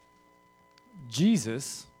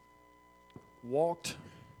Jesus walked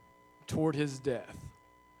toward his death,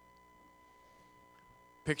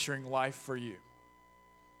 picturing life for you.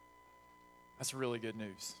 That's really good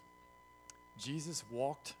news. Jesus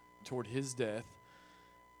walked toward his death,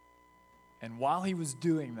 and while he was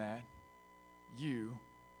doing that, you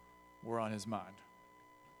were on his mind.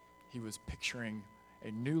 He was picturing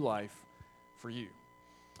a new life for you.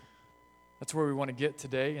 That's where we want to get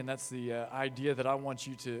today, and that's the idea that I want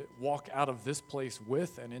you to walk out of this place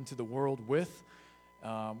with and into the world with.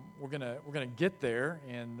 We're gonna get there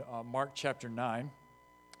in Mark chapter 9.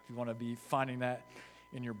 If you want to be finding that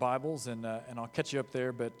in your Bibles, and I'll catch you up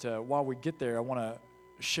there. But while we get there, I want to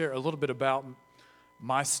share a little bit about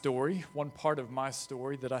my story, one part of my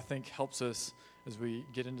story that I think helps us as we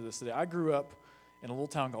get into this today. I grew up in a little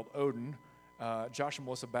town called Odin. Josh and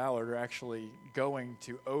Melissa Ballard are actually going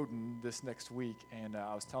to Odin this next week, and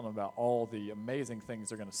I was telling them about all the amazing things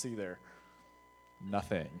they're going to see there.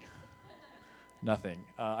 Nothing.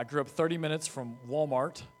 I grew up 30 minutes from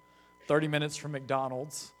Walmart, 30 minutes from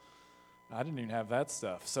McDonald's. I didn't even have that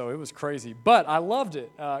stuff, so it was crazy. But I loved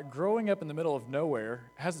it. Growing up in the middle of nowhere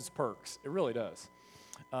has its perks. It really does.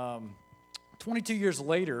 22 years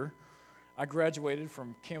later, I graduated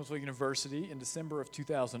from Campbellsville University in December of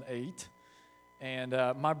 2008. And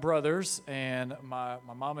my brothers and my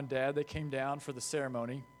mom and dad, they came down for the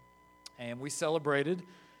ceremony, and we celebrated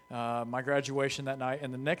my graduation that night.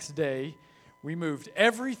 And the next day, we moved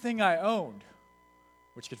everything I owned,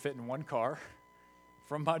 which could fit in one car,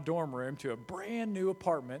 from my dorm room to a brand new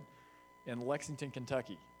apartment in Lexington,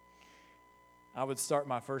 Kentucky. I would start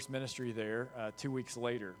my first ministry there 2 weeks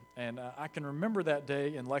later. And I can remember that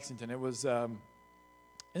day in Lexington. It was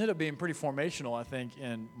ended up being pretty formational, I think,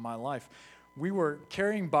 in my life. We were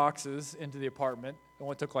carrying boxes into the apartment. It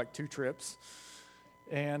only took like 2 trips.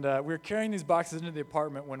 And we were carrying these boxes into the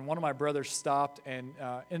apartment when one of my brothers stopped. And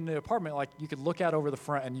in the apartment, like, you could look out over the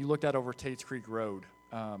front, and you looked out over Tates Creek Road.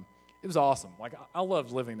 It was awesome. Like, I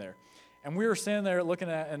loved living there. And we were standing there looking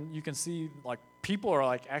at, and you can see, like, people are,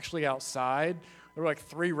 like, actually outside. There were, like,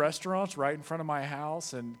 3 restaurants right in front of my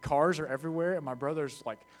house, and cars are everywhere. And my brother's,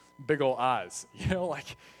 like, big old eyes,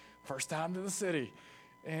 like, first time to the city.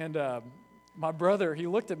 And my brother, he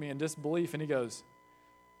looked at me in disbelief, and he goes,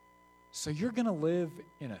 "So you're going to live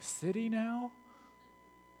in a city now?"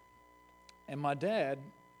 And my dad,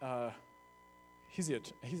 he's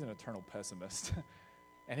an eternal pessimist.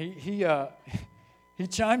 And he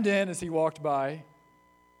chimed in as he walked by,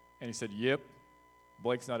 and he said, "Yep,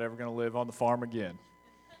 Blake's not ever going to live on the farm again."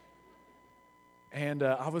 And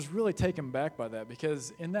I was really taken back by that,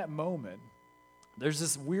 because in that moment, there's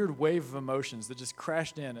this weird wave of emotions that just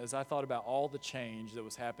crashed in as I thought about all the change that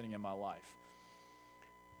was happening in my life.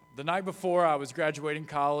 The night before, I was graduating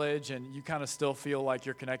college, and you kind of still feel like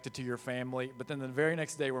you're connected to your family. But then the very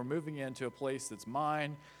next day, we're moving into a place that's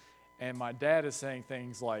mine, and my dad is saying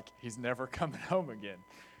things like, he's never coming home again.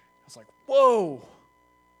 I was like, whoa,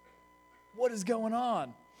 what is going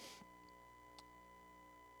on?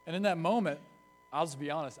 And in that moment, I'll just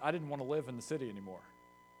be honest, I didn't want to live in the city anymore.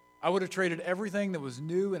 I would have traded everything that was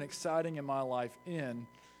new and exciting in my life in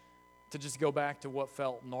to just go back to what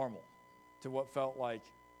felt normal, to what felt like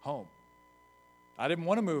home. I didn't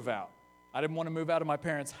want to move out. I didn't want to move out of my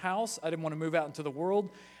parents' house. I didn't want to move out into the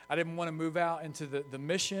world. I didn't want to move out into the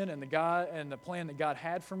mission and the plan that God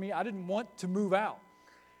had for me. I didn't want to move out.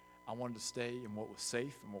 I wanted to stay in what was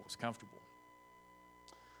safe and what was comfortable.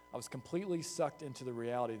 I was completely sucked into the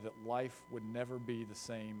reality that life would never be the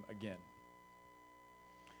same again.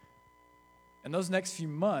 And those next few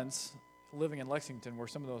months living in Lexington were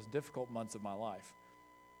some of those difficult months of my life.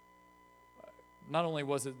 Not only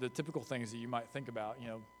was it the typical things that you might think about,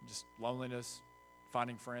 just loneliness,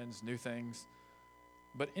 finding friends, new things,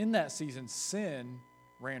 but in that season, sin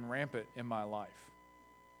ran rampant in my life.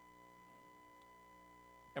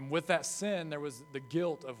 And with that sin, there was the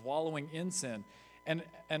guilt of wallowing in sin.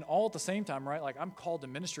 And all at the same time, right? Like, I'm called to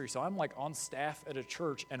ministry, so I'm like on staff at a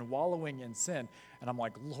church and wallowing in sin. And I'm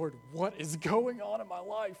like, Lord, what is going on in my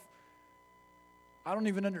life? I don't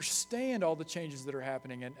even understand all the changes that are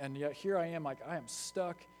happening. And yet here I am, like, I am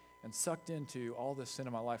stuck and sucked into all this sin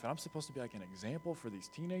in my life. And I'm supposed to be like an example for these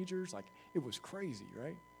teenagers. Like, it was crazy,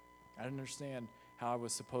 right? I didn't understand how I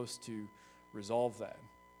was supposed to resolve that.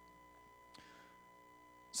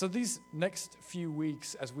 So these next few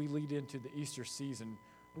weeks, as we lead into the Easter season,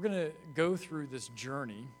 we're going to go through this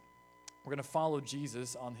journey. We're going to follow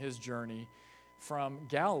Jesus on his journey from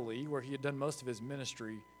Galilee, where he had done most of his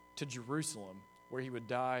ministry, to Jerusalem, where he would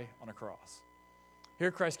die on a cross. Here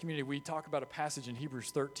at Christ Community, we talk about a passage in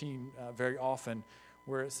Hebrews 13 very often,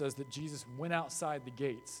 where it says that Jesus went outside the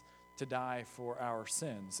gates to die for our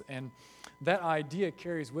sins. And that idea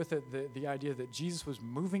carries with it the idea that Jesus was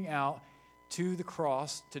moving out to the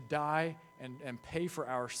cross to die and pay for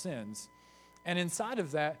our sins. And inside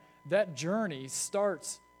of that journey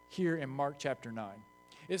starts here in Mark chapter 9.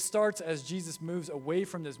 It starts as Jesus moves away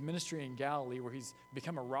from this ministry in Galilee where he's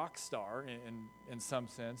become a rock star in some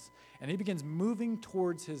sense, and he begins moving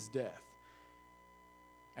towards his death.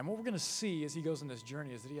 And what we're going to see as he goes on this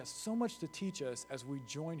journey is that he has so much to teach us as we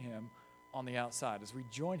join him on the outside, as we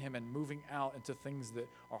join him in moving out into things that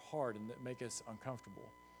are hard and that make us uncomfortable.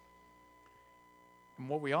 And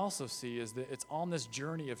what we also see is that it's on this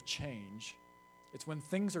journey of change. It's when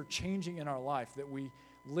things are changing in our life that we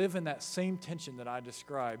live in that same tension that I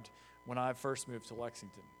described when I first moved to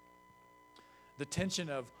Lexington. The tension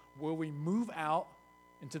of, will we move out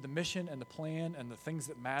into the mission and the plan and the things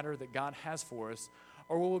that matter that God has for us,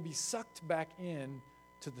 or will we be sucked back in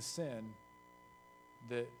to the sin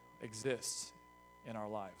that exists in our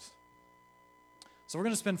lives? So we're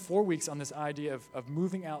going to spend 4 weeks on this idea of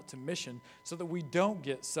moving out to mission so that we don't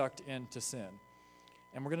get sucked into sin.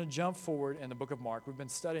 And we're going to jump forward in the book of Mark. We've been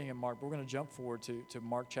studying in Mark, but we're going to jump forward to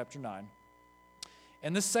Mark chapter 9.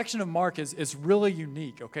 And this section of Mark is really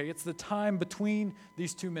unique, okay? It's the time between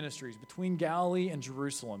these two ministries, between Galilee and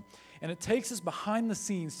Jerusalem. And it takes us behind the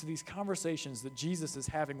scenes to these conversations that Jesus is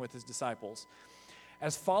having with his disciples.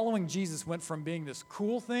 As following Jesus went from being this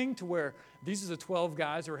cool thing to where these are the 12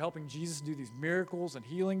 guys who are helping Jesus do these miracles and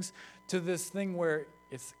healings, to this thing where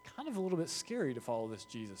it's kind of a little bit scary to follow this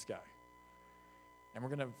Jesus guy. And we're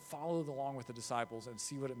going to follow along with the disciples and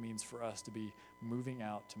see what it means for us to be moving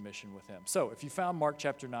out to mission with him. So if you found Mark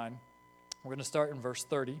chapter 9, we're going to start in verse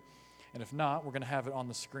 30. And if not, we're going to have it on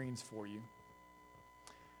the screens for you.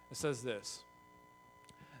 It says this: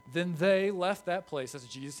 Then they left that place, that's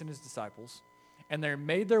Jesus and his disciples, and they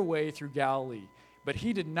made their way through Galilee. But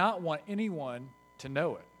he did not want anyone to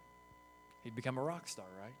know it. He'd become a rock star,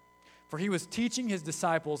 right? For he was teaching his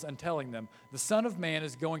disciples and telling them, the Son of Man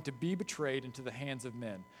is going to be betrayed into the hands of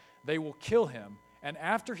men. They will kill him, and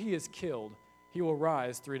after he is killed, he will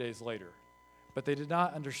rise 3 days later. But they did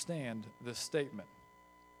not understand this statement,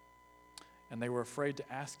 and they were afraid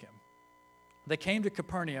to ask him. They came to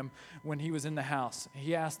Capernaum when he was in the house.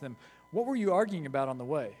 He asked them, "What were you arguing about on the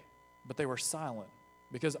way?" But they were silent,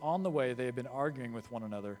 because on the way they had been arguing with one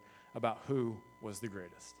another about who was the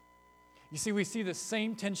greatest. You see, we see the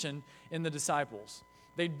same tension in the disciples.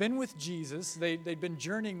 They'd been with Jesus. They'd been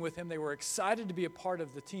journeying with him. They were excited to be a part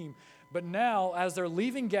of the team. But now, as they're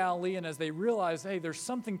leaving Galilee and as they realize, hey, there's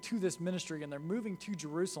something to this ministry and they're moving to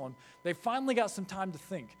Jerusalem, they finally got some time to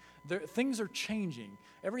think. Things are changing.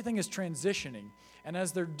 Everything is transitioning. And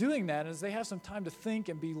as they're doing that, as they have some time to think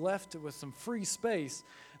and be left with some free space,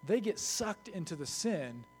 they get sucked into the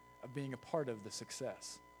sin of being a part of the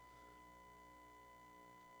success.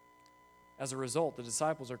 As a result, the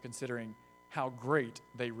disciples are considering how great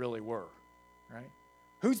they really were, right?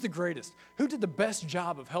 Who's the greatest? Who did the best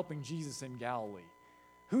job of helping Jesus in Galilee?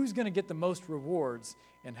 Who's going to get the most rewards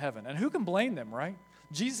in heaven? And who can blame them, right?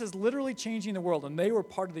 Jesus is literally changing the world, and they were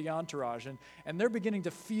part of the entourage, and they're beginning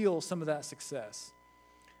to feel some of that success.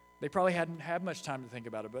 They probably hadn't had much time to think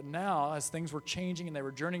about it, but now, as things were changing and they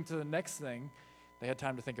were journeying to the next thing, they had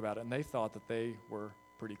time to think about it, and they thought that they were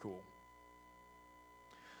pretty cool.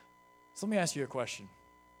 So let me ask you a question.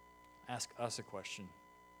 Ask us a question.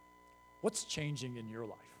 What's changing in your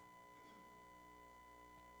life?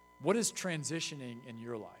 What is transitioning in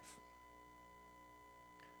your life?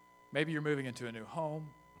 Maybe you're moving into a new home.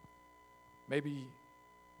 Maybe,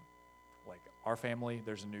 like our family,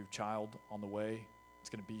 there's a new child on the way. It's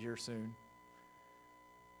going to be here soon.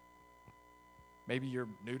 Maybe you're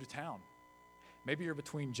new to town. Maybe you're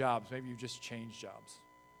between jobs. Maybe you just changed jobs.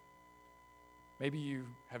 Maybe you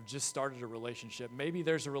have just started a relationship. Maybe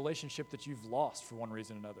there's a relationship that you've lost for one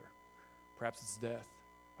reason or another. Perhaps it's death,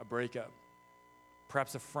 a breakup.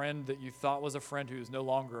 Perhaps a friend that you thought was a friend who is no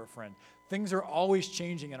longer a friend. Things are always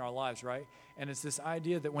changing in our lives, right? And it's this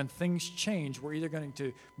idea that when things change, we're either going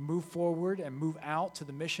to move forward and move out to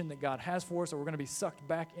the mission that God has for us, or we're going to be sucked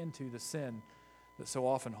back into the sin that so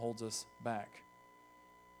often holds us back.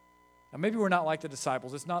 Now, maybe we're not like the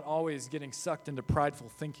disciples. It's not always getting sucked into prideful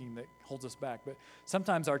thinking that holds us back, but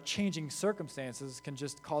sometimes our changing circumstances can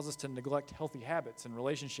just cause us to neglect healthy habits and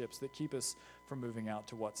relationships that keep us from moving out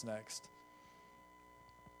to what's next.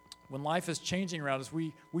 When life is changing around us,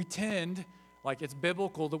 we tend, like it's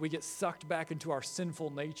biblical, that we get sucked back into our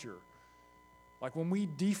sinful nature. Like when we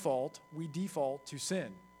default to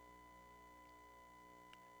sin.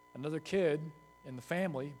 Another kid in the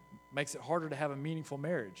family makes it harder to have a meaningful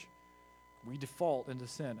marriage. We default into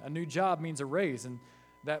sin. A new job means a raise, and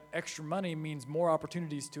that extra money means more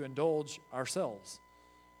opportunities to indulge ourselves.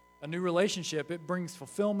 A new relationship, it brings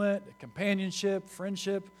fulfillment, companionship,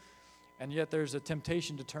 friendship, and yet there's a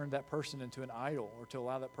temptation to turn that person into an idol or to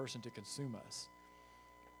allow that person to consume us.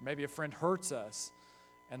 Maybe a friend hurts us,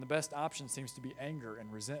 and the best option seems to be anger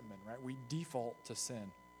and resentment, right? We default to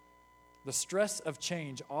sin. The stress of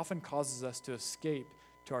change often causes us to escape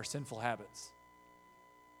to our sinful habits.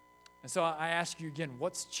 And so I ask you again,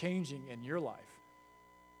 what's changing in your life?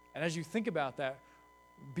 And as you think about that,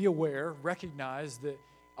 be aware, recognize that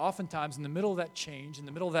oftentimes in the middle of that change, in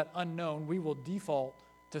the middle of that unknown, we will default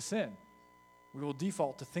to sin. We will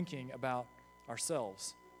default to thinking about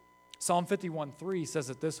ourselves. Psalm 51:3 says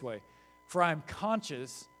it this way, "For I am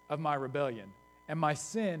conscious of my rebellion, and my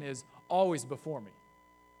sin is always before me."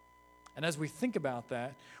 And as we think about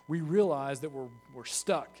that, we realize that we're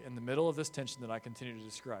stuck in the middle of this tension that I continue to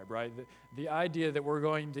describe, right? The idea that we're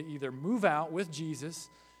going to either move out with Jesus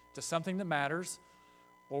to something that matters,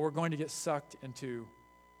 or we're going to get sucked into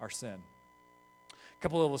our sin. A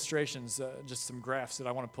couple of illustrations, just some graphs that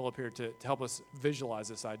I want to pull up here to help us visualize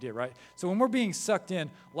this idea, right? So when we're being sucked in,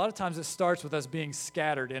 a lot of times it starts with us being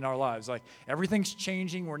scattered in our lives. Like everything's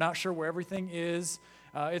changing, we're not sure where everything is.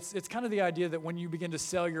 It's kind of the idea that when you begin to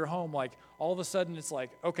sell your home, like all of a sudden it's like,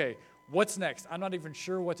 okay, what's next? I'm not even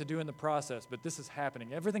sure what to do in the process, but this is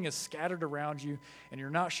happening. Everything is scattered around you, and you're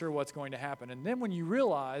not sure what's going to happen. And then when you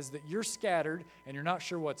realize that you're scattered and you're not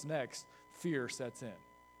sure what's next, fear sets in.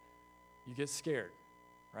 You get scared,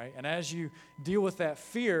 right? And as you deal with that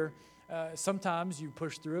fear, sometimes you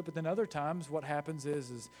push through it, but then other times what happens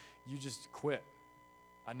is you just quit.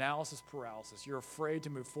 Analysis paralysis. You're afraid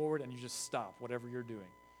to move forward, and you just stop whatever you're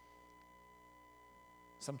doing.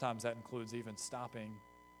 Sometimes that includes even stopping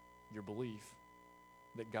your belief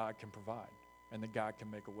that God can provide and that God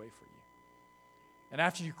can make a way for you. And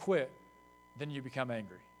after you quit, then you become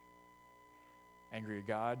angry. Angry at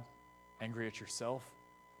God, angry at yourself,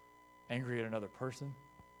 angry at another person.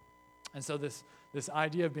 And so this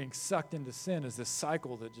idea of being sucked into sin is this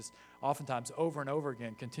cycle that just oftentimes over and over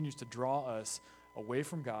again continues to draw us away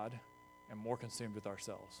from God and more consumed with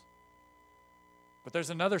ourselves. But there's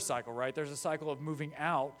another cycle, right? There's a cycle of moving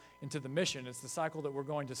out into the mission. It's the cycle that we're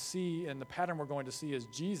going to see, and the pattern we're going to see as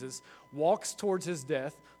Jesus walks towards his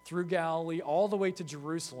death through Galilee all the way to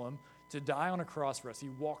Jerusalem to die on a cross for us. He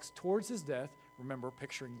walks towards his death, remember,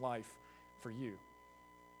 picturing life for you.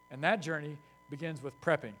 And that journey begins with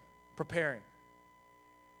preparing.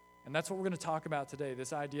 And that's what we're going to talk about today,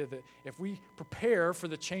 this idea that if we prepare for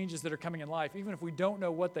the changes that are coming in life, even if we don't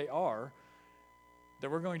know what they are,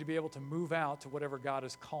 that we're going to be able to move out to whatever God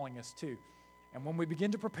is calling us to. And when we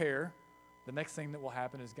begin to prepare, the next thing that will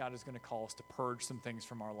happen is God is going to call us to purge some things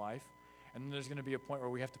from our life. And then there's going to be a point where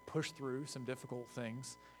we have to push through some difficult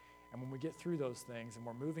things. And when we get through those things and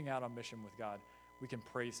we're moving out on mission with God, we can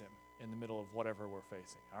praise him in the middle of whatever we're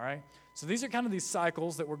facing, all right? So these are kind of these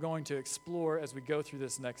cycles that we're going to explore as we go through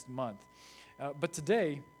this next month. But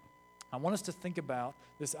today, I want us to think about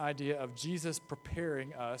this idea of Jesus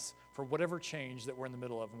preparing us for whatever change that we're in the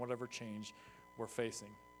middle of and whatever change we're facing.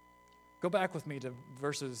 Go back with me to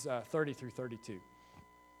verses 30 through 32. It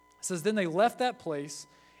says, "Then they left that place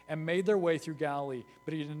and made their way through Galilee,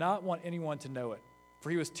 but he did not want anyone to know it. For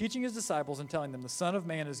he was teaching his disciples and telling them, the Son of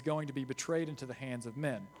Man is going to be betrayed into the hands of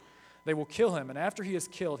men. They will kill him, and after he is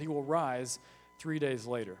killed, he will rise 3 days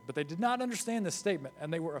later." But they did not understand this statement,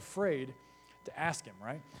 and they were afraid to ask him,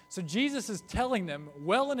 right? So Jesus is telling them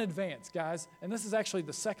well in advance, guys, and this is actually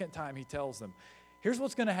the second time he tells them, here's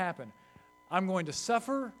what's going to happen. I'm going to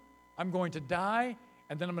suffer, I'm going to die,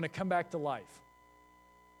 and then I'm going to come back to life.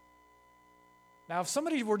 Now, if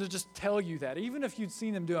somebody were to just tell you that, even if you'd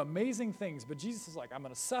seen them do amazing things, but Jesus is like, I'm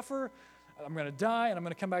going to suffer, I'm going to die, and I'm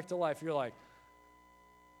going to come back to life, you're like,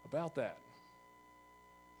 about that.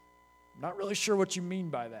 I'm not really sure what you mean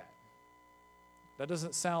by that. That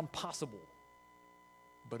doesn't sound possible,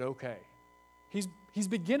 but okay. He's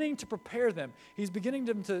beginning to prepare them. He's beginning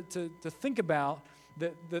them to think about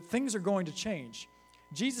that things are going to change.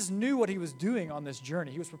 Jesus knew what he was doing on this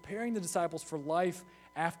journey. He was preparing the disciples for life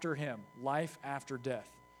after him, life after death.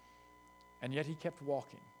 And yet he kept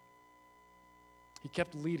walking. He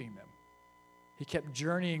kept leading them. He kept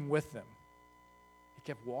journeying with them. He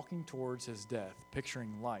kept walking towards his death,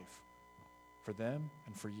 picturing life for them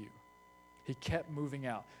and for you. He kept moving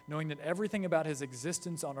out, knowing that everything about his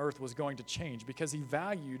existence on earth was going to change because he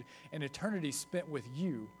valued an eternity spent with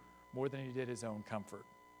you more than he did his own comfort.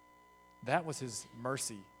 That was his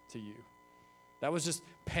mercy to you. That was just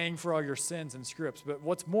paying for all your sins and screw-ups. But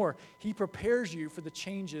what's more, he prepares you for the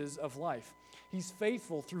changes of life. He's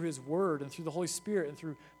faithful through his word and through the Holy Spirit and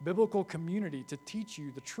through biblical community to teach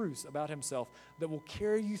you the truths about himself that will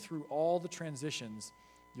carry you through all the transitions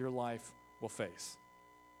your life will face.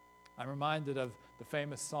 I'm reminded of the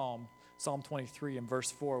famous Psalm 23 in verse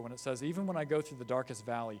 4, when it says, "Even when I go through the darkest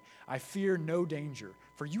valley, I fear no danger,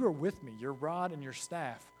 for you are with me. Your rod and your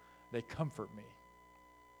staff, they comfort me."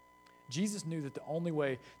 Jesus knew that the only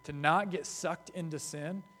way to not get sucked into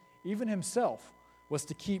sin, even himself, was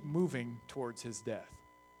to keep moving towards his death.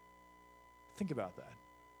 Think about that.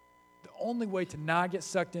 The only way to not get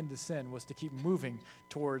sucked into sin was to keep moving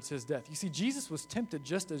towards his death. You see, Jesus was tempted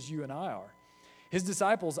just as you and I are. His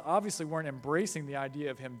disciples obviously weren't embracing the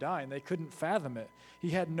idea of him dying. They couldn't fathom it. He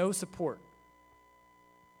had no support.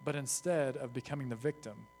 But instead of becoming the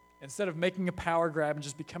victim, instead of making a power grab and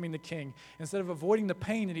just becoming the king, instead of avoiding the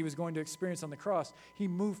pain that he was going to experience on the cross, he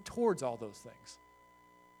moved towards all those things.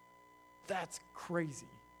 That's crazy.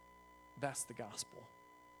 That's the gospel.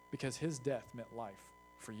 Because his death meant life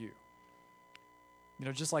for you. You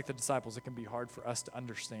know, just like the disciples, it can be hard for us to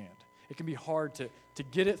understand. It can be hard to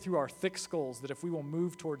get it through our thick skulls that if we will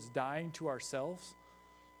move towards dying to ourselves,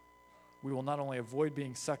 we will not only avoid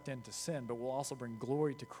being sucked into sin, but we'll also bring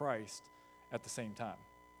glory to Christ at the same time.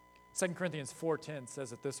 2 Corinthians 4:10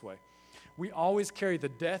 says it this way: "We always carry the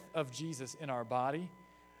death of Jesus in our body,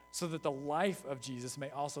 so that the life of Jesus may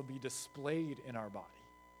also be displayed in our body."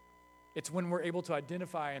 It's when we're able to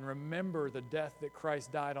identify and remember the death that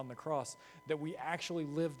Christ died on the cross that we actually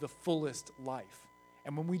live the fullest life.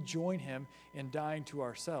 And when we join him in dying to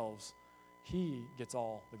ourselves, he gets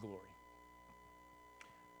all the glory.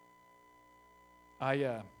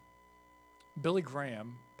 Billy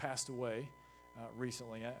Graham passed away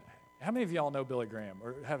recently. How many of y'all know Billy Graham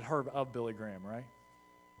or have heard of Billy Graham, right?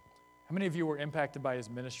 How many of you were impacted by his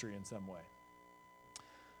ministry in some way?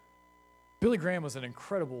 Billy Graham was an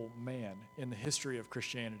incredible man in the history of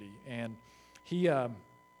Christianity, and he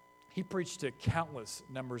preached to countless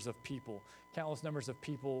numbers of people. Countless numbers of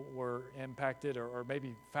people were impacted or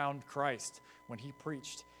maybe found Christ when he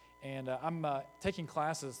preached. And I'm taking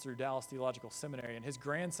classes through Dallas Theological Seminary, and his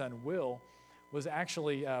grandson, Will, was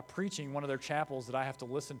actually preaching one of their chapels that I have to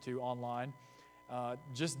listen to online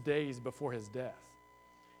just days before his death.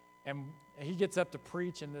 And he gets up to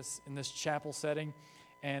preach in this chapel setting,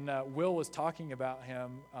 and Will was talking about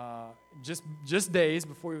him just days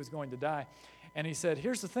before he was going to die. And he said,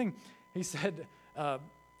 here's the thing. He said,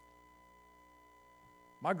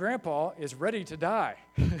 my grandpa is ready to die.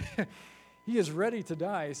 He is ready to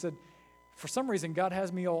die. He said, for some reason, God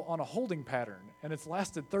has me on a holding pattern, and it's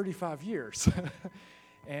lasted 35 years.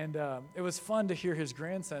 And it was fun to hear his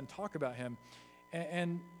grandson talk about him.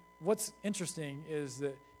 And what's interesting is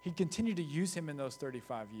that he continued to use him in those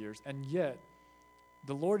 35 years, and yet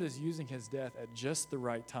the Lord is using his death at just the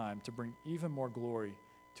right time to bring even more glory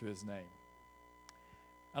to his name.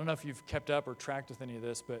 I don't know if you've kept up or tracked with any of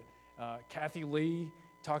this, but Kathy Lee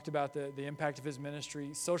talked about the impact of his ministry.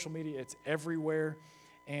 Social media, it's everywhere.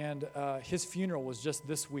 And his funeral was just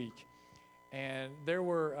this week. And there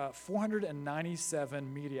were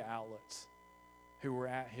 497 media outlets who were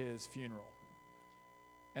at his funeral.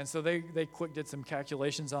 And so they quick did some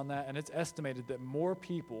calculations on that, and it's estimated that more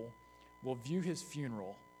people will view his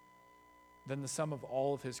funeral than the sum of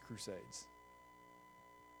all of his crusades.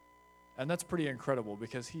 And that's pretty incredible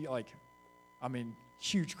because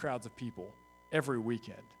huge crowds of people every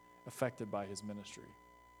weekend affected by his ministry.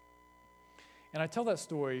 And I tell that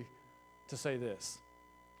story to say this,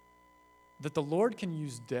 that the Lord can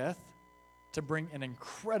use death to bring an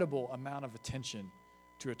incredible amount of attention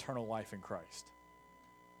to eternal life in Christ.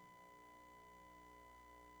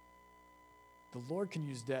 The Lord can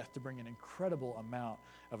use death to bring an incredible amount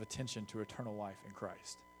of attention to eternal life in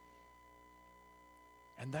Christ.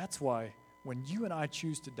 And that's why when you and I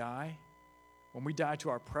choose to die, when we die to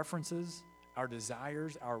our preferences, our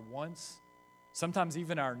desires, our wants, sometimes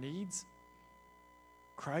even our needs,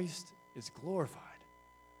 Christ is glorified.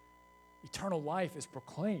 Eternal life is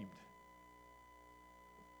proclaimed.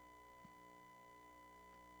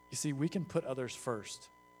 You see, we can put others first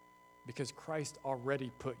because Christ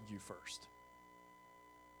already put you first.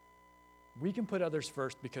 We can put others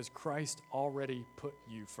first because Christ already put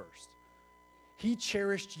you first. He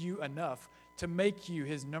cherished you enough to make you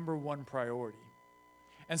his number one priority.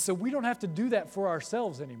 And so we don't have to do that for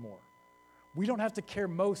ourselves anymore. We don't have to care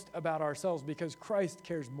most about ourselves because Christ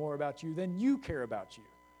cares more about you than you care about you.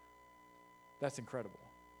 That's incredible.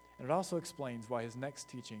 And it also explains why his next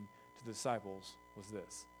teaching to the disciples was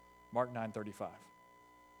this. Mark 9:35.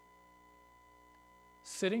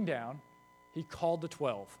 Sitting down, He called the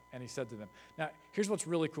 12, and he said to them. Now, here's what's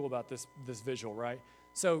really cool about this visual, right?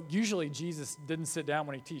 So usually Jesus didn't sit down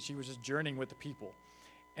when he teach. He was just journeying with the people.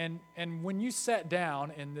 And when you sat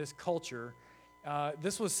down in this culture,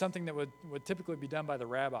 this was something that would typically be done by the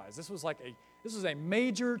rabbis. This was a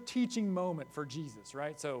major teaching moment for Jesus,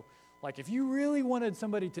 right? So like if you really wanted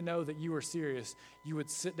somebody to know that you were serious, you would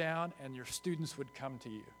sit down and your students would come to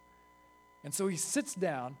you. And so he sits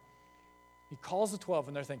down, he calls the 12,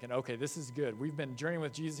 and they're thinking, okay, this is good. We've been journeying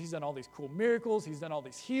with Jesus. He's done all these cool miracles. He's done all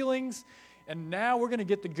these healings. And now we're going to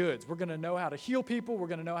get the goods. We're going to know how to heal people. We're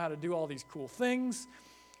going to know how to do all these cool things.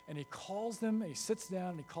 And he calls them, and he sits down,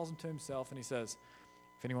 and he calls them to himself, and he says,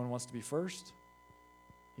 if anyone wants to be first,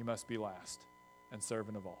 he must be last and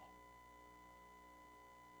servant of all.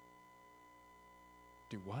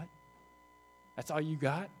 Do what? That's all you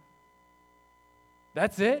got?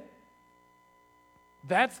 That's it?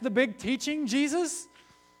 That's the big teaching, Jesus?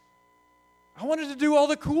 I wanted to do all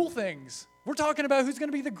the cool things. We're talking about who's going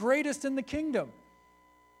to be the greatest in the kingdom.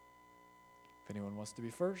 If anyone wants to be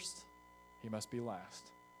first, he must be last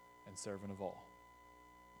and servant of all.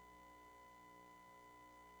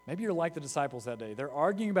 Maybe you're like the disciples that day. They're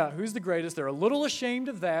arguing about who's the greatest. They're a little ashamed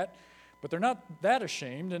of that, but they're not that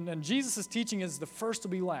ashamed. And Jesus' teaching is the first will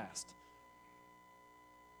be last.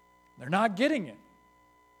 They're not getting it.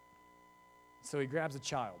 So he grabs a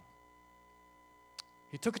child.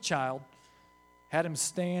 He took a child, had him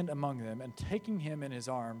stand among them, and taking him in his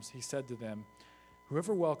arms, he said to them,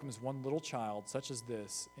 whoever welcomes one little child such as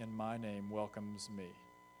this in my name welcomes me.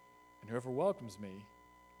 And whoever welcomes me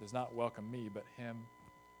does not welcome me, but him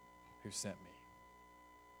who sent me.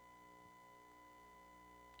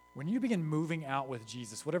 When you begin moving out with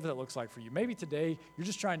Jesus, whatever that looks like for you, maybe today you're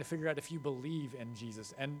just trying to figure out if you believe in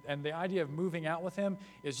Jesus. And the idea of moving out with him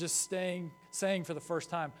is just saying for the first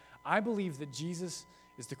time, I believe that Jesus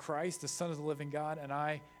is the Christ, the Son of the living God, and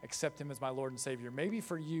I accept him as my Lord and Savior. Maybe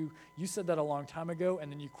for you, you said that a long time ago,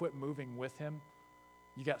 and then you quit moving with him.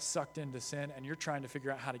 You got sucked into sin, and you're trying to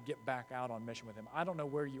figure out how to get back out on mission with him. I don't know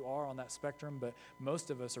where you are on that spectrum, but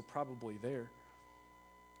most of us are probably there.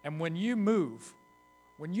 And when you move,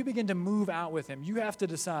 when you begin to move out with him, you have to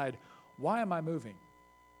decide, why am I moving?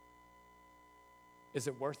 Is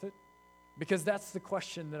it worth it? Because that's the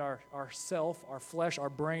question that our self, our flesh, our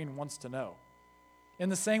brain wants to know. In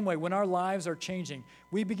the same way, when our lives are changing,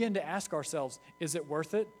 we begin to ask ourselves, is it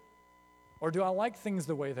worth it? Or do I like things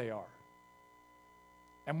the way they are?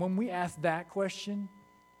 And when we ask that question,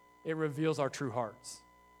 it reveals our true hearts,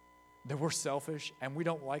 that we're selfish and we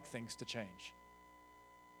don't like things to change.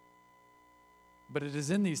 But it is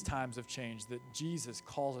in these times of change that Jesus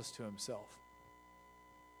calls us to himself.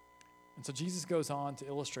 And so Jesus goes on to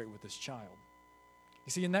illustrate with this child.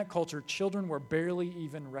 You see, in that culture, children were barely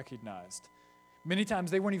even recognized. Many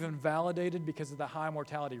times they weren't even validated because of the high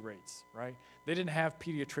mortality rates, right? They didn't have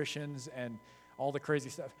pediatricians and all the crazy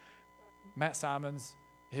stuff. Matt Simons,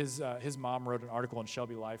 his mom wrote an article in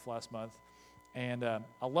Shelby Life last month, and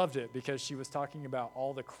I loved it because she was talking about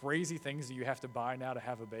all the crazy things that you have to buy now to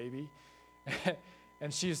have a baby.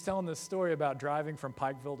 And she was telling this story about driving from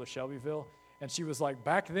Pikeville to Shelbyville. And she was like,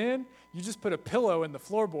 back then, you just put a pillow in the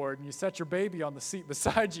floorboard and you set your baby on the seat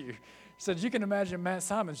beside you. She said, you can imagine Matt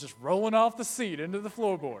Simons just rolling off the seat into the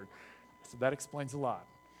floorboard. So that explains a lot.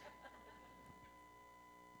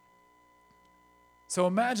 So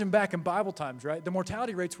imagine back in Bible times, right? The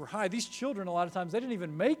mortality rates were high. These children, a lot of times, they didn't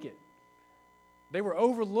even make it. They were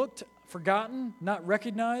overlooked, forgotten, not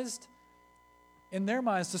recognized. In their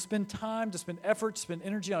minds, to spend time, to spend effort, to spend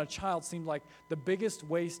energy on a child seemed like the biggest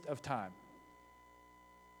waste of time.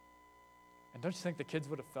 And don't you think the kids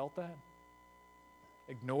would have felt that?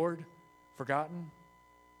 Ignored, forgotten?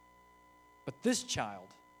 But this child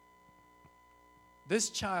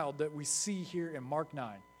that we see here in Mark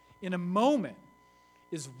 9, in a moment,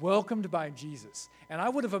 is welcomed by Jesus. And I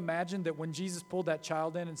would have imagined that when Jesus pulled that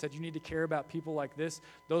child in and said, you need to care about people like this,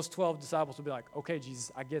 those 12 disciples would be like, okay,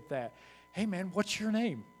 Jesus, I get that. Hey, man, what's your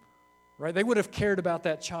name? Right? They would have cared about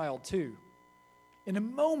that child too. In a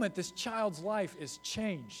moment, this child's life is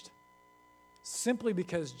changed simply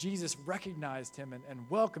because Jesus recognized him and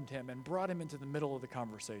welcomed him and brought him into the middle of the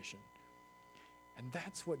conversation. And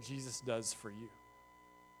that's what Jesus does for you.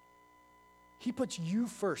 He puts you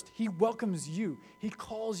first. He welcomes you. He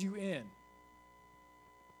calls you in.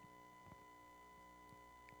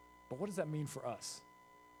 But what does that mean for us?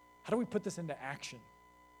 How do we put this into action?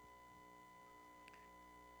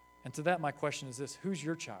 And to that, my question is this: who's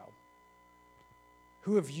your child?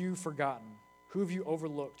 Who have you forgotten? Who have you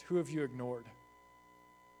overlooked? Who have you ignored?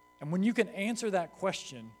 And when you can answer that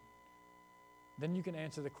question, then you can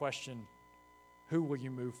answer the question, who will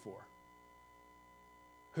you move for?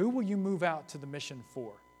 Who will you move out to the mission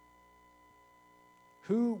for?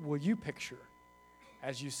 Who will you picture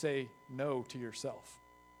as you say no to yourself?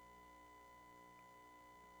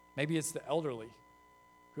 Maybe it's the elderly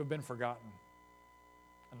who have been forgotten.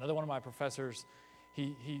 Another one of my professors,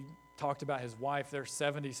 he talked about his wife. They're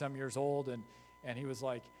 70-some years old, and he was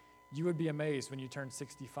like, you would be amazed when you turn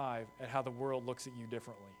 65 at how the world looks at you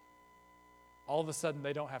differently. All of a sudden,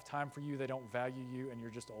 they don't have time for you, they don't value you, and you're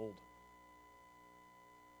just old.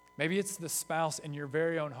 Maybe it's the spouse in your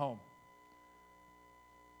very own home.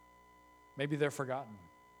 Maybe they're forgotten.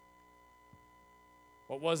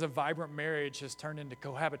 What was a vibrant marriage has turned into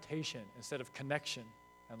cohabitation instead of connection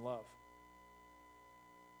and love.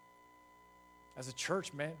 As a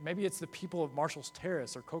church, man, maybe it's the people of Marshall's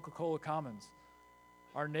Terrace or Coca-Cola Commons,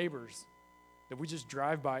 our neighbors that we just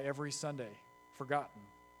drive by every Sunday, forgotten.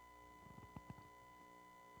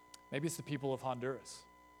 Maybe it's the people of Honduras.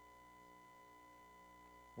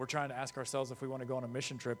 We're trying to ask ourselves if we want to go on a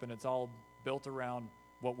mission trip, and it's all built around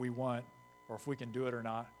what we want or if we can do it or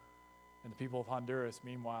not. And the people of Honduras,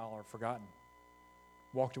 meanwhile, are forgotten,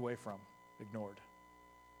 walked away from, ignored.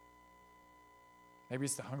 Maybe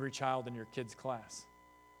it's the hungry child in your kid's class.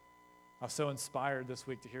 I was so inspired this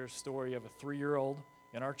week to hear a story of a 3-year-old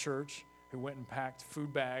in our church who went and packed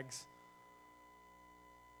food bags,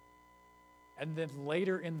 and then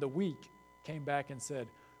later in the week came back and said,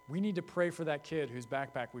 we need to pray for that kid whose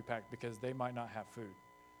backpack we packed because they might not have food.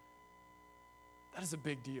 That is a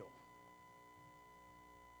big deal.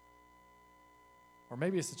 Or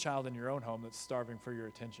maybe it's the child in your own home that's starving for your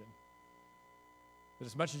attention. That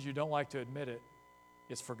as much as you don't like to admit it,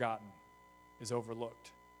 is forgotten, is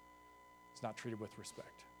overlooked, is not treated with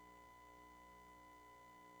respect.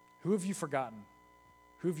 Who have you forgotten?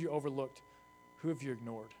 Who have you overlooked? Who have you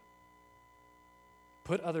ignored?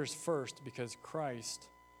 Put others first because Christ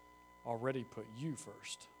already put you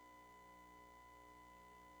first.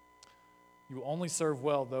 You will only serve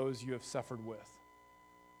well those you have suffered with.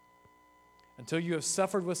 Until you have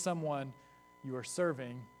suffered with someone, you are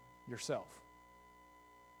serving yourself.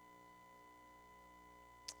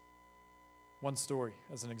 One story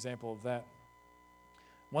as an example of that.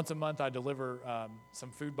 Once a month, I deliver some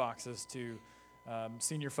food boxes to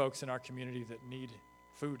senior folks in our community that need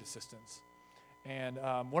food assistance. And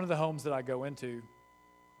one of the homes that I go into,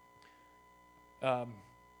 the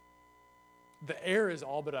air is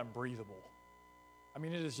all but unbreathable. I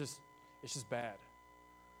mean, it's just bad.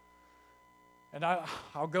 And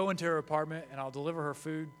I'll go into her apartment and I'll deliver her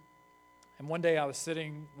food. And one day I was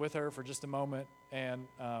sitting with her for just a moment, and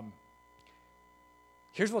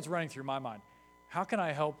here's what's running through my mind. How can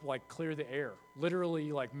I help clear the air?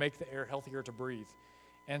 Literally make the air healthier to breathe.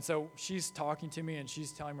 And so she's talking to me and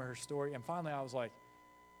she's telling me her story. And finally I was like,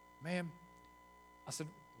 ma'am, I said,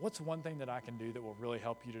 what's one thing that I can do that will really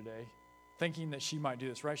help you today? Thinking that she might do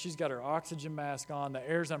this, right? She's got her oxygen mask on, the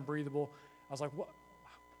air's unbreathable. I was like,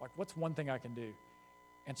 what's one thing I can do?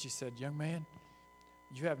 And she said, young man,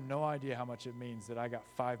 you have no idea how much it means that I got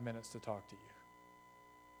 5 minutes to talk to you.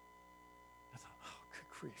 I thought, oh,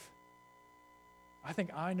 good grief. I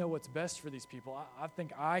think I know what's best for these people. I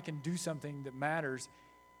think I can do something that matters.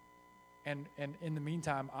 And in the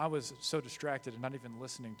meantime, I was so distracted and not even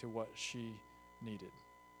listening to what she needed.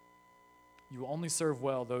 You will only serve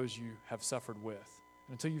well those you have suffered with.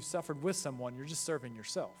 And until you've suffered with someone, you're just serving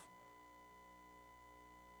yourself.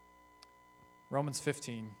 Romans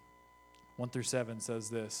 15, 1-7 says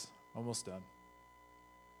this, almost done.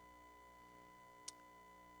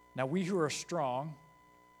 Now we who are strong,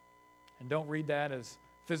 and don't read that as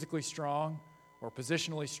physically strong or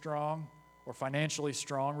positionally strong or financially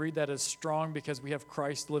strong. Read that as strong because we have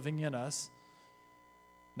Christ living in us.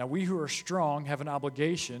 Now we who are strong have an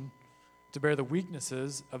obligation to bear the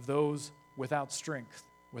weaknesses of those without strength,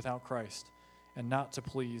 without Christ, and not to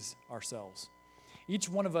please ourselves. Each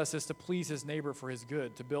one of us is to please his neighbor for his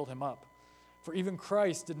good, to build him up. For even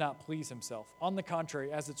Christ did not please himself. On the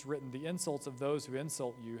contrary, as it's written, the insults of those who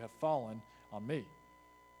insult you have fallen on me.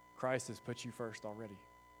 Christ has put you first already.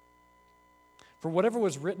 For whatever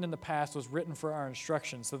was written in the past was written for our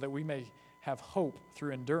instruction, so that we may have hope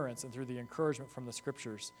through endurance and through the encouragement from the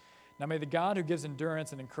Scriptures. Now may the God who gives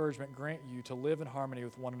endurance and encouragement grant you to live in harmony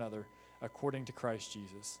with one another according to Christ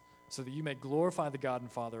Jesus, so that you may glorify the God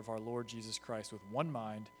and Father of our Lord Jesus Christ with one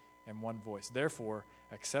mind and one voice. Therefore,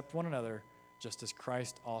 accept one another, just as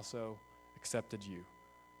Christ also accepted you,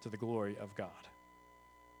 to the glory of God.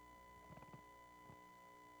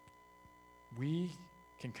 We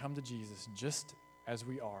can come to Jesus just as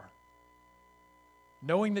we are,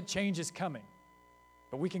 knowing that change is coming,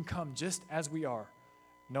 but we can come just as we are,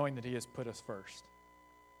 knowing that he has put us first.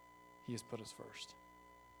 He has put us first.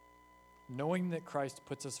 knowing that Christ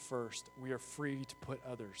puts us first, we are free to put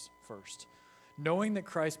others first. Knowing that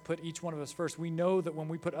Christ put each one of us first, we know that when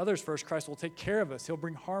we put others first, Christ will take care of us. He'll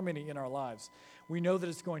bring harmony in our lives. We know that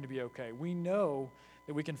it's going to be okay. We know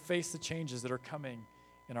that we can face the changes that are coming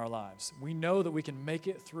in our lives. We know that we can make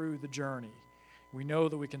it through the journey. We know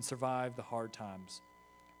that we can survive the hard times.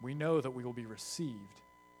 We know that we will be received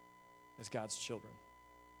as God's children.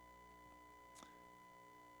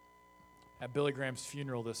 At Billy Graham's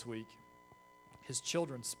funeral this week, his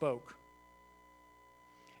children spoke.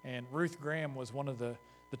 And Ruth Graham was one of the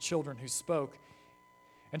children who spoke.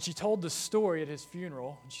 And she told the story at his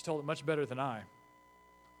funeral, and she told it much better than I.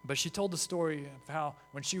 But she told the story of how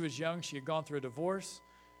when she was young, she had gone through a divorce,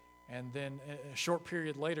 and then a short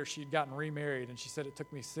period later, she had gotten remarried, and she said, it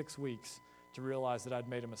took me 6 weeks to realize that I'd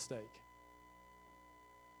made a mistake.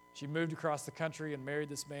 She moved across the country and married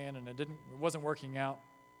this man, and it wasn't working out.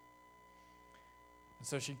 And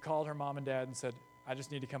so she called her mom and dad and said, I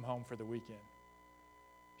just need to come home for the weekend.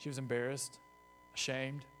 She was embarrassed,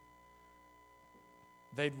 ashamed.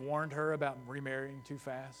 They'd warned her about remarrying too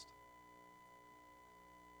fast.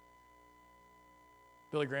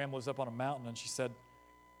 Billy Graham lives up on a mountain, and she said,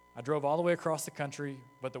 I drove all the way across the country,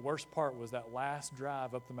 but the worst part was that last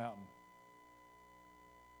drive up the mountain.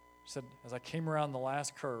 She said, as I came around the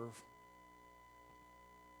last curve,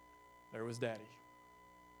 there was Daddy.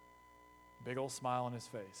 Big old smile on his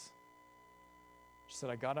face. She said,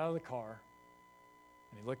 I got out of the car,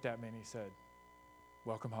 and he looked at me and he said,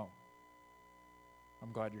 welcome home.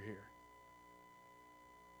 I'm glad you're here.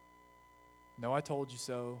 No, I told you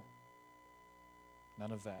so.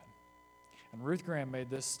 None of that. And Ruth Graham made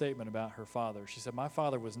this statement about her father. She said, my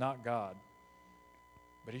father was not God,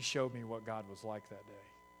 but he showed me what God was like that day.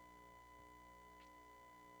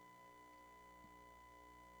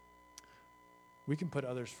 We can put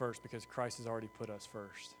others first because Christ has already put us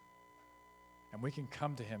first. And we can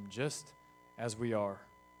come to him just as we are.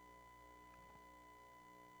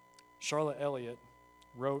 Charlotte Elliott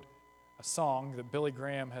wrote a song that Billy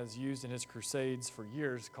Graham has used in his crusades for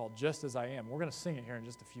years called Just As I Am. We're going to sing it here in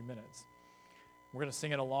just a few minutes. We're going to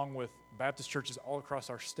sing it along with Baptist churches all across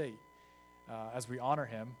our state as we honor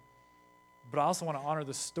him. But I also want to honor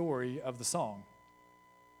the story of the song.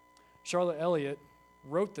 Charlotte Elliott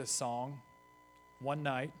wrote this song one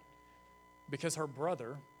night because her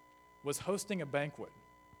brother was hosting a banquet.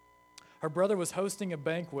 Her brother was hosting a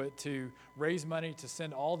banquet to raise money to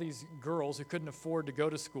send all these girls who couldn't afford to go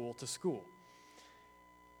to school.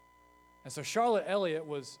 And so Charlotte Elliott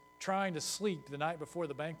was trying to sleep the night before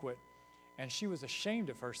the banquet, and she was ashamed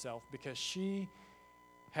of herself because she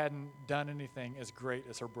hadn't done anything as great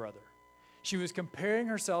as her brother. She was comparing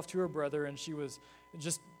herself to her brother, and she was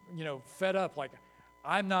just, fed up, like,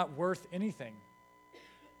 I'm not worth anything.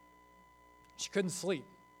 She couldn't sleep.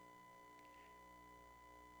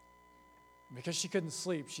 Because she couldn't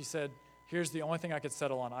sleep, she said, here's the only thing I could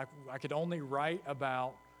settle on. I could only write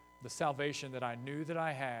about the salvation that I knew that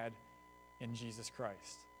I had in Jesus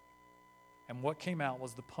Christ. And what came out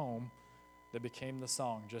was the poem that became the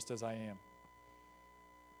song, Just As I Am.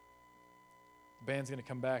 The band's going to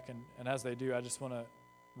come back, and as they do, I just want to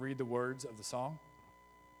read the words of the song.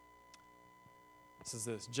 It says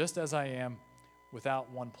this, just as I am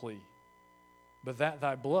without one plea, but that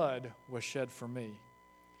thy blood was shed for me,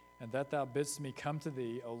 and that thou bidst me come to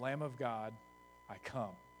thee, O Lamb of God, I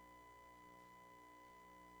come.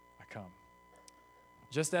 I come.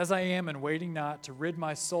 Just as I am and waiting not to rid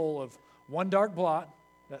my soul of one dark blot,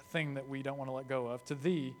 that thing that we don't want to let go of, to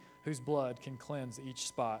thee whose blood can cleanse each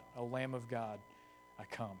spot, O Lamb of God, I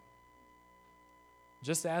come.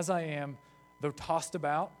 Just as I am, though tossed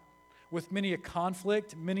about, with many a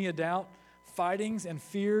conflict, many a doubt, fightings and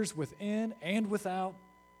fears within and without,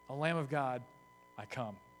 O Lamb of God, I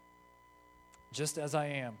come. Just as I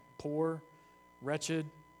am, poor, wretched,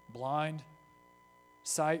 blind,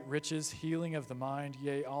 sight, riches, healing of the mind,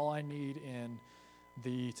 yea, all I need in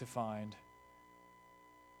thee to find.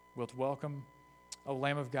 Wilt welcome, O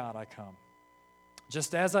Lamb of God, I come.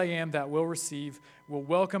 Just as I am, that will receive, will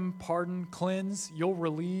welcome, pardon, cleanse, you'll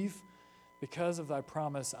relieve. Because of thy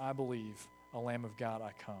promise, I believe, O Lamb of God,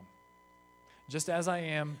 I come. Just as I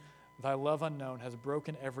am, thy love unknown has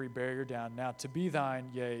broken every barrier down. Now to be thine,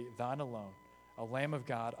 yea, thine alone, O Lamb of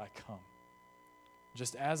God, I come.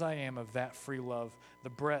 Just as I am of that free love, the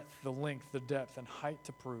breadth, the length, the depth, and height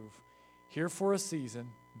to prove, here for a season,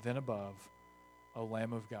 then above, O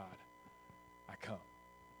Lamb of God, I come.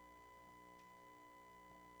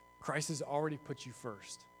 Christ has already put you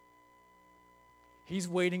first. He's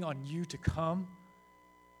waiting on you to come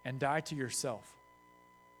and die to yourself.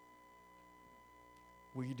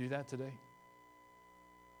 Will you do that today?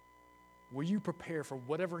 Will you prepare for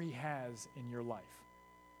whatever he has in your life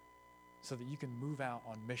so that you can move out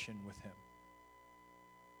on mission with him?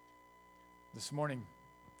 This morning,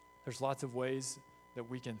 there's lots of ways that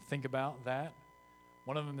we can think about that.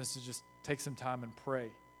 One of them is to just take some time and pray.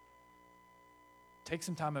 Take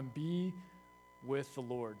some time and be with the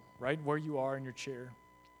Lord, right where you are in your chair.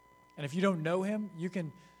 And if you don't know him, you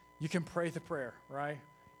can pray the prayer, right?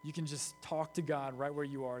 You can just talk to God right where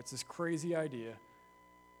you are. It's this crazy idea.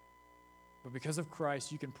 But because of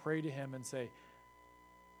Christ, you can pray to him and say,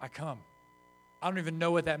 I come. I don't even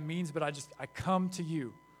know what that means, but I come to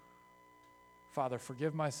you. Father,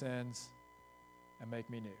 forgive my sins and make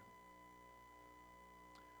me new.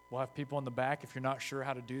 We'll have people in the back, if you're not sure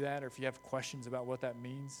how to do that, or if you have questions about what that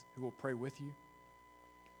means, who will pray with you.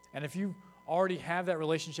 And if you already have that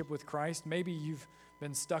relationship with Christ, maybe you've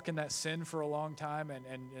been stuck in that sin for a long time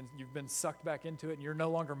and you've been sucked back into it and you're no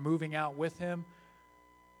longer moving out with him,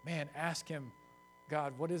 man, ask him,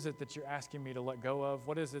 God, what is it that you're asking me to let go of?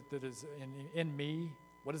 What is it that is in me?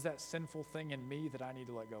 What is that sinful thing in me that I need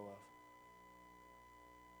to let go of?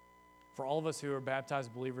 For all of us who are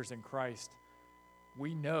baptized believers in Christ,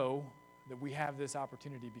 we know that we have this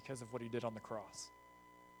opportunity because of what he did on the cross.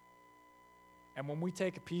 And when we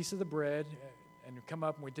take a piece of the bread and we come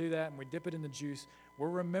up and we do that and we dip it in the juice, we're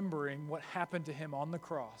remembering what happened to him on the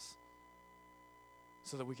cross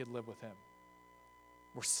so that we could live with him.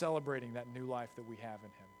 We're celebrating that new life that we have in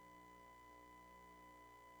him.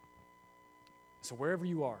 So wherever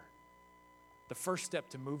you are, the first step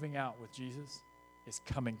to moving out with Jesus is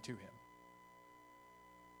coming to him.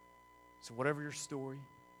 So whatever your story,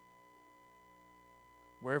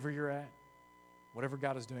 wherever you're at, whatever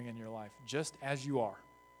God is doing in your life, just as you are,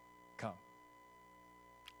 come.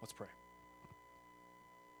 Let's pray.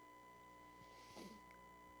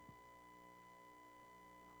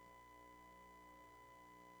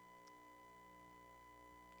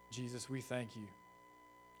 Jesus, we thank you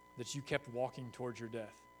that you kept walking towards your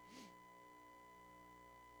death.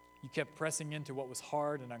 You kept pressing into what was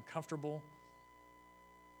hard and uncomfortable,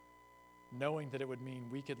 knowing that it would mean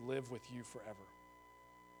we could live with you forever.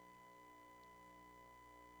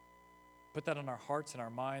 Put that in our hearts and our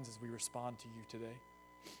minds as we respond to you today.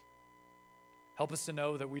 Help us to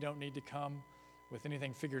know that we don't need to come with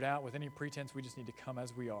anything figured out, with any pretense. We just need to come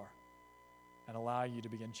as we are and allow you to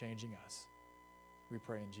begin changing us. We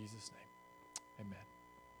pray in Jesus' name. Amen.